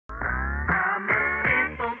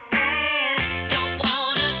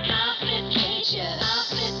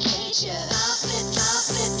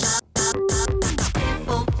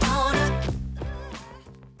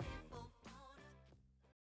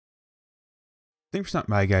Thanks for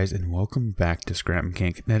stopping by, guys, and welcome back to Scrap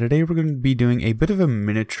Mechanic. Now today we're going to be doing a bit of a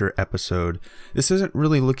miniature episode. This isn't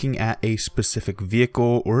really looking at a specific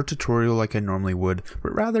vehicle or a tutorial like I normally would,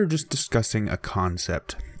 but rather just discussing a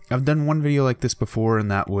concept. I've done one video like this before,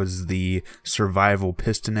 and that was the survival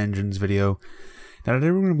piston engines video. Now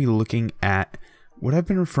today we're going to be looking at what I've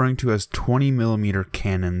been referring to as 20mm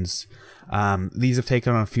cannons. These have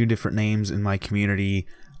taken on a few different names in my community.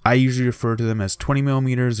 I usually refer to them as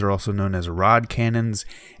 20mm. They're also known as rod cannons,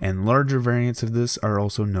 and larger variants of this are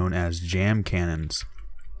also known as jam cannons.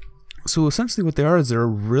 So essentially what they are is they're a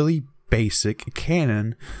really basic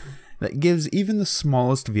cannon that gives even the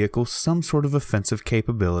smallest vehicle some sort of offensive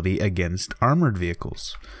capability against armored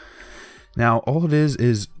vehicles. Now all it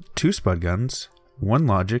is two spud guns, one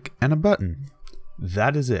logic, and a button.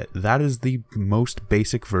 That is it. That is the most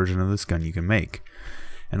basic version of this gun you can make.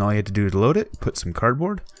 And all you have to do is load it, put some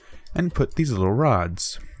cardboard, and put these little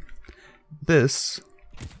rods. This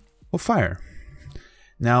will fire.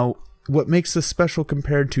 Now, what makes this special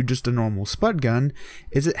compared to just a normal spud gun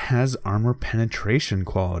is it has armor penetration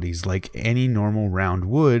qualities like any normal round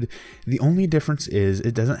would. The only difference is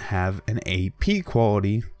it doesn't have an AP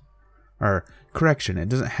quality, or correction, it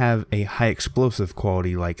doesn't have a high explosive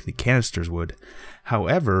quality like the canisters would.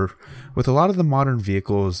 However, with a lot of the modern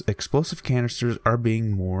vehicles, explosive canisters are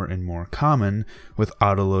being more and more common with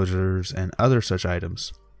autoloaders and other such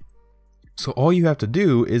items. So all you have to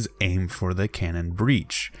do is aim for the cannon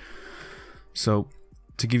breech. So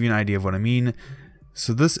to give you an idea of what I mean,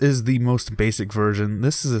 so this is the most basic version.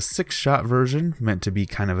 This is a 6-shot version meant to be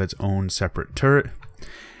kind of its own separate turret.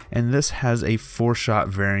 And this has a 4-shot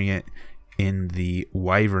variant in the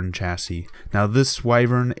Wyvern chassis. Now this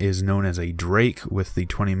Wyvern is known as a Drake with the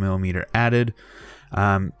 20mm added.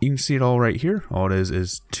 You can see it all right here. All it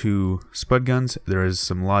is two spud guns. There is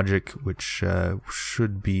some logic which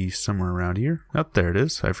should be somewhere around here. Oh, there it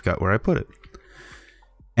is. I forgot where I put it.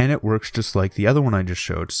 And it works just like the other one I just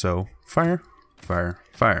showed. So fire, fire,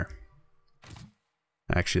 fire.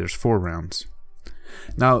 Actually, there's 4 rounds.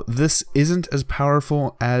 Now this isn't as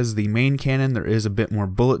powerful as the main cannon. There is a bit more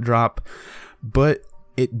bullet drop, but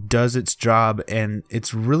it does its job, and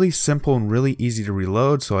it's really simple and really easy to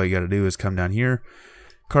reload. So all you got to do is come down here,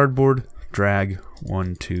 cardboard, drag,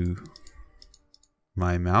 1, 2.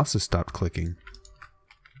 My mouse has stopped clicking.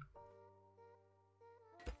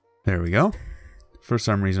 There we go. For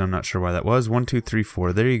some reason, I'm not sure why that was. 1, 2, 3,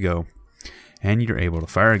 4. There you go. And you're able to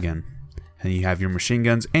fire again. And you have your machine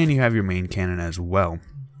guns, and you have your main cannon as well.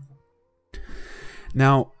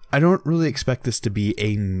 Now, I don't really expect this to be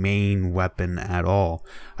a main weapon at all.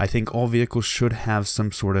 I think all vehicles should have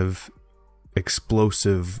some sort of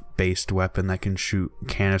explosive-based weapon that can shoot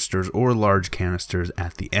canisters or large canisters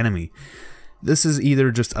at the enemy. This is either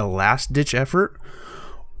just a last-ditch effort,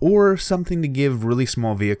 or something to give really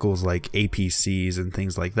small vehicles like APCs and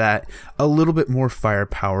things like that a little bit more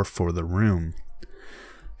firepower for the room.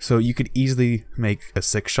 So you could easily make a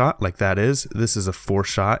 6-shot like that is. This is a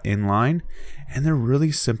 4-shot inline, and they're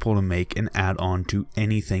really simple to make and add on to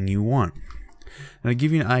anything you want. And to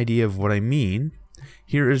give you an idea of what I mean,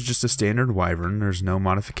 here is just a standard Wyvern. There's no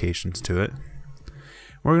modifications to it.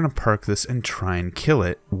 We're going to park this and try and kill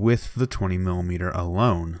it with the 20mm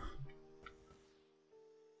alone.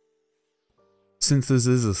 Since this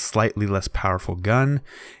is a slightly less powerful gun,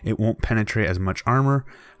 it won't penetrate as much armor.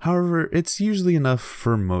 However, it's usually enough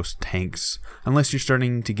for most tanks, unless you're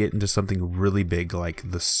starting to get into something really big like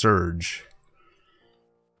the Surge.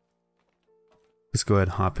 Let's go ahead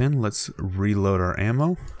and hop in. Let's reload our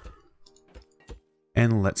ammo.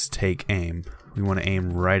 And let's take aim. We want to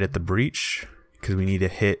aim right at the breech, because we need to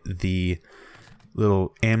hit the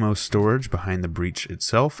little ammo storage behind the breech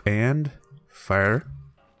itself, and fire.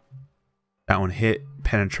 That one hit,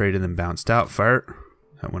 penetrated, and bounced out. Fire.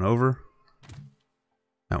 That one over.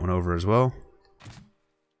 That one over as well.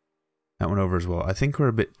 That one over as well. I think we're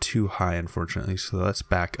a bit too high, unfortunately, so let's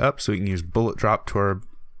back up so we can use bullet drop to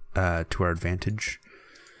our advantage.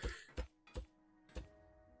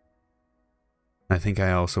 I think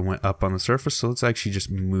I also went up on the surface, so let's actually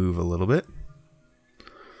just move a little bit.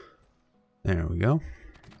 There we go.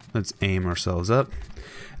 Let's aim ourselves up.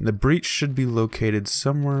 And the breech should be located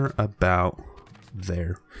somewhere about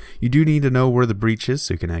there. You do need to know where the breech is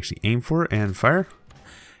so you can actually aim for it and fire.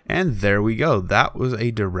 And there we go. That was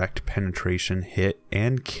a direct penetration hit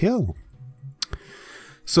and kill.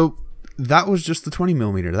 So that was just the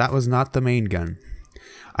 20mm. That was not the main gun.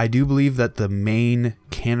 I do believe that the main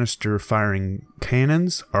canister firing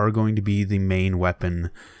cannons are going to be the main weapon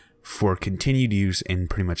for continued use in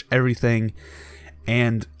pretty much everything.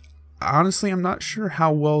 And honestly, I'm not sure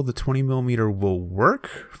how well the 20mm will work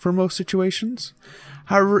for most situations.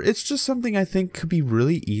 However, it's just something I think could be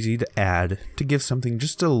really easy to add to give something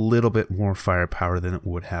just a little bit more firepower than it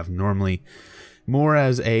would have normally. More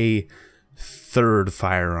as a third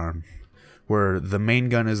firearm, where the main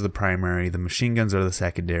gun is the primary, the machine guns are the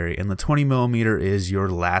secondary, and the 20mm is your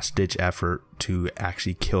last-ditch effort to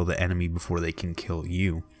actually kill the enemy before they can kill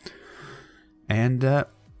you. And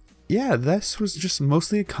yeah, this was just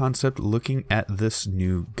mostly a concept looking at this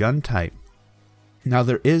new gun type. Now,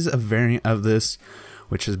 there is a variant of this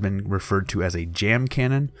which has been referred to as a jam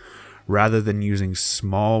cannon. Rather than using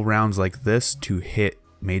small rounds like this to hit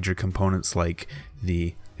major components like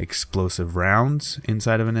the explosive rounds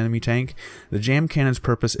inside of an enemy tank, the jam cannon's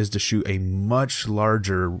purpose is to shoot a much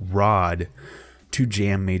larger rod to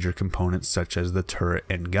jam major components such as the turret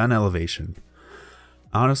and gun elevation.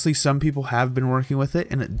 Honestly, some people have been working with it,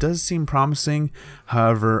 and it does seem promising.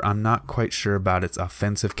 However, I'm not quite sure about its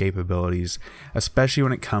offensive capabilities, especially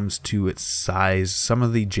when it comes to its size. Some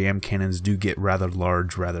of the jam cannons do get rather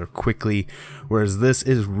large rather quickly, whereas this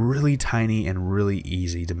is really tiny and really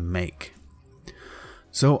easy to make.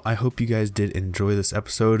 So I hope you guys did enjoy this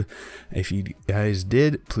episode. If you guys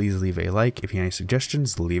did, please leave a like. If you have any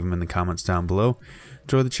suggestions, leave them in the comments down below.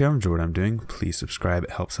 Enjoy the channel, enjoy what I'm doing. Please subscribe, it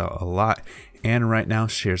helps out a lot. And right now,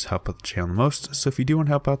 shares help out the channel the most. So if you do want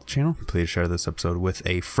to help out the channel, please share this episode with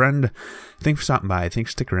a friend. Thanks for stopping by,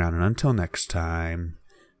 thanks for sticking around, and until next time,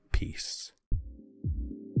 peace.